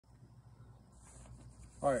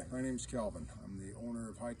Hi, my name is Calvin. I'm the owner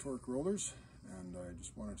of High Torque Rollers, and I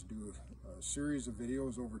just wanted to do a series of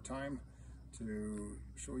videos over time to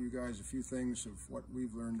show you guys a few things of what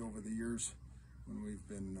we've learned over the years when we've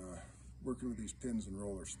been working with these pins and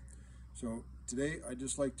rollers. So today I'd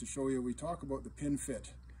just like to show you, we talk about the pin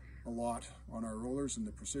fit a lot on our rollers and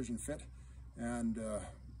the precision fit, and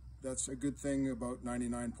that's a good thing about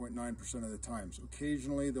 99.9% of the times.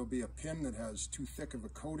 Occasionally there'll be a pin that has too thick of a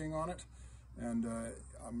coating on it, and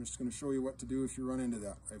I'm just going to show you what to do if you run into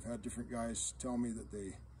that. I've had different guys tell me that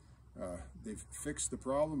they've fixed the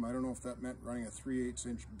problem. I don't know if that meant running a 3/8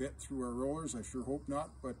 inch bit through our rollers. I sure hope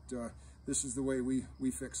not, but this is the way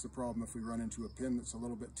we fix the problem if we run into a pin that's a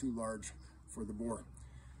little bit too large for the bore.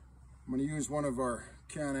 I'm going to use one of our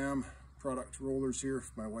Can-Am product rollers here.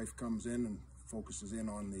 If my wife comes in and focuses in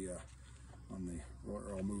on the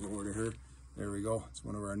roller, I'll move over to her. There we go. It's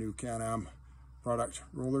one of our new Can-Am product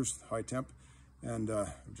rollers, high temp, and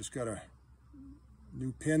I've just got a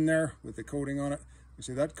new pin there with the coating on it. You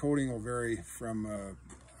see that coating will vary from a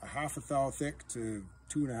 1/2 thou thick to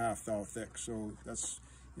 2.5 thou thick, so that's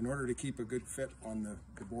in order to keep a good fit on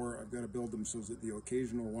the bore. I've got to build them so that the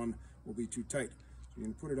occasional one will be too tight. So you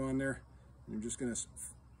can put it on there, and you're just going to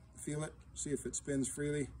feel it, see if it spins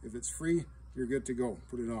freely. If it's free, you're good to go.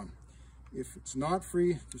 Put it on. If it's not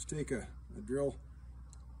free, just take a drill,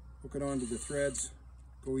 hook it onto the threads,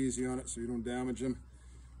 go easy on it so you don't damage them.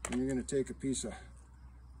 And you're going to take a piece of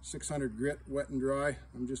 600 grit, wet and dry.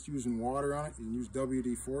 I'm just using water on it. You can use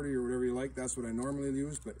WD-40 or whatever you like. That's what I normally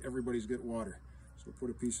use, but everybody's got water. So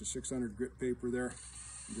put a piece of 600 grit paper there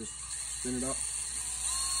and just spin it up,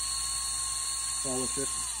 polish it.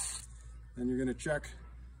 Then you're going to check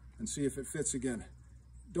and see if it fits again.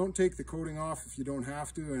 Don't take the coating off if you don't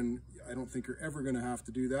have to, and I don't think you're ever going to have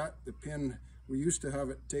to do that. The pin, we used to have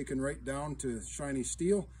it taken right down to shiny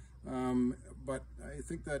steel, but I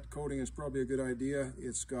think that coating is probably a good idea.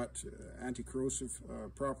 It's got anti-corrosive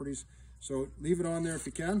properties, so leave it on there if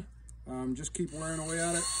you can. Just keep wearing away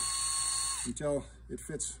at it until it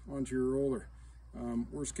fits onto your roller.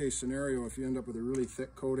 Worst case scenario, if you end up with a really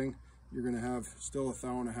thick coating, you're going to have still a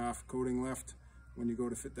 1.5 thou coating left when you go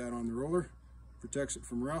to fit that on the roller. Protects it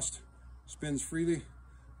from rust, spins freely.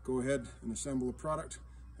 Go ahead and assemble the product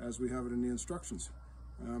as we have it in the instructions.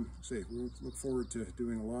 We'll look forward to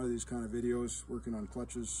doing a lot of these kind of videos, working on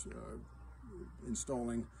clutches,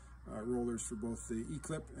 installing rollers for both the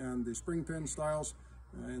E-clip and the spring pin styles.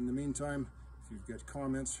 In the meantime, if you've got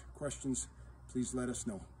comments, questions, please let us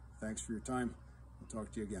know. Thanks for your time. I'll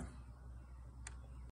talk to you again.